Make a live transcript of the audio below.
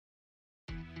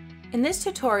In this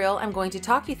tutorial, I'm going to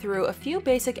talk you through a few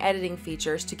basic editing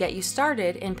features to get you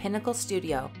started in Pinnacle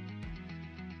Studio.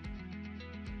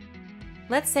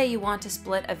 Let's say you want to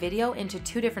split a video into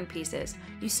two different pieces.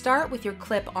 You start with your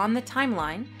clip on the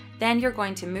timeline, then you're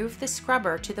going to move the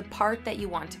scrubber to the part that you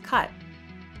want to cut.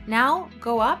 Now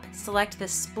go up, select the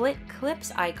Split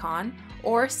Clips icon,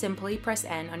 or simply press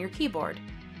N on your keyboard.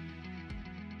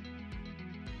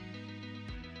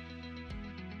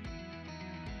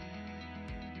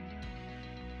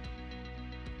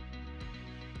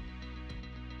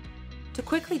 To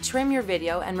quickly trim your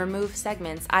video and remove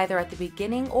segments either at the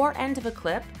beginning or end of a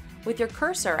clip, with your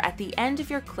cursor at the end of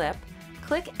your clip,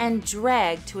 click and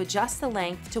drag to adjust the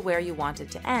length to where you want it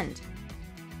to end.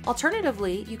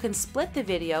 Alternatively, you can split the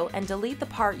video and delete the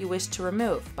part you wish to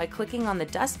remove by clicking on the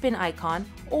dustbin icon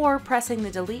or pressing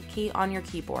the delete key on your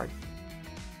keyboard.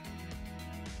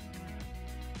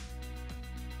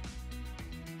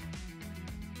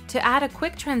 To add a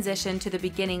quick transition to the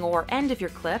beginning or end of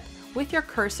your clip, with your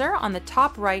cursor on the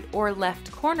top right or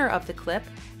left corner of the clip,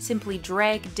 simply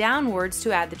drag downwards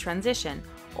to add the transition,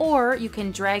 or you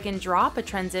can drag and drop a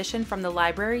transition from the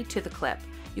library to the clip.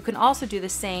 You can also do the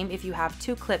same if you have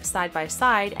two clips side by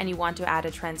side and you want to add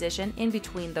a transition in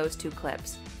between those two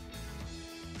clips.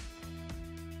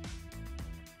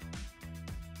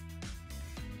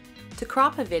 To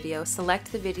crop a video,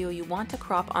 select the video you want to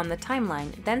crop on the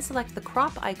timeline, then select the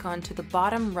crop icon to the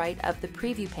bottom right of the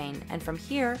preview pane, and from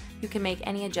here you can make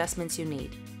any adjustments you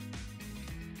need.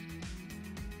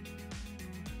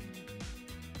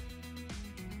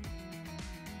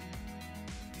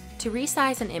 To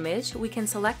resize an image, we can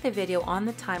select the video on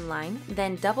the timeline,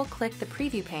 then double-click the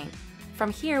preview pane.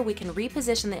 From here we can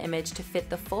reposition the image to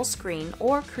fit the full screen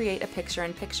or create a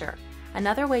picture-in-picture.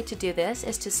 Another way to do this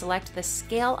is to select the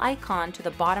scale icon to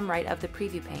the bottom right of the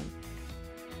preview pane.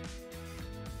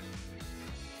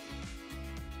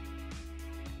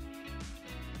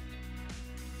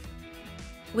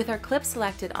 With our clip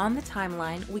selected on the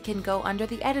timeline, we can go under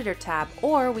the Editor tab,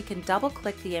 or we can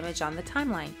double-click the image on the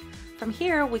timeline. From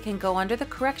here, we can go under the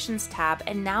Corrections tab,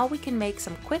 and now we can make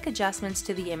some quick adjustments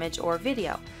to the image or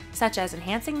video, such as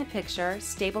enhancing the picture,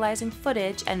 stabilizing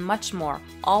footage, and much more,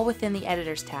 all within the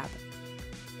Editors tab.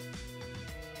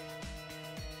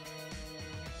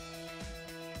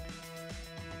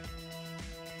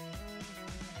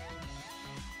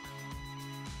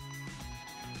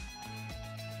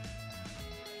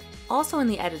 Also in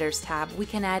the Editors tab, we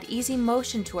can add easy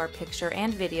motion to our picture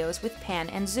and videos with pan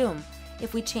and zoom.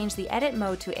 If we change the edit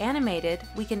mode to animated,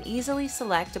 we can easily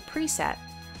select a preset.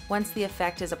 Once the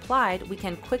effect is applied, we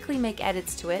can quickly make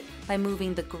edits to it by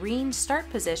moving the green start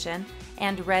position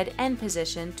and red end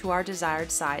position to our desired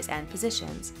size and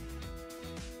positions.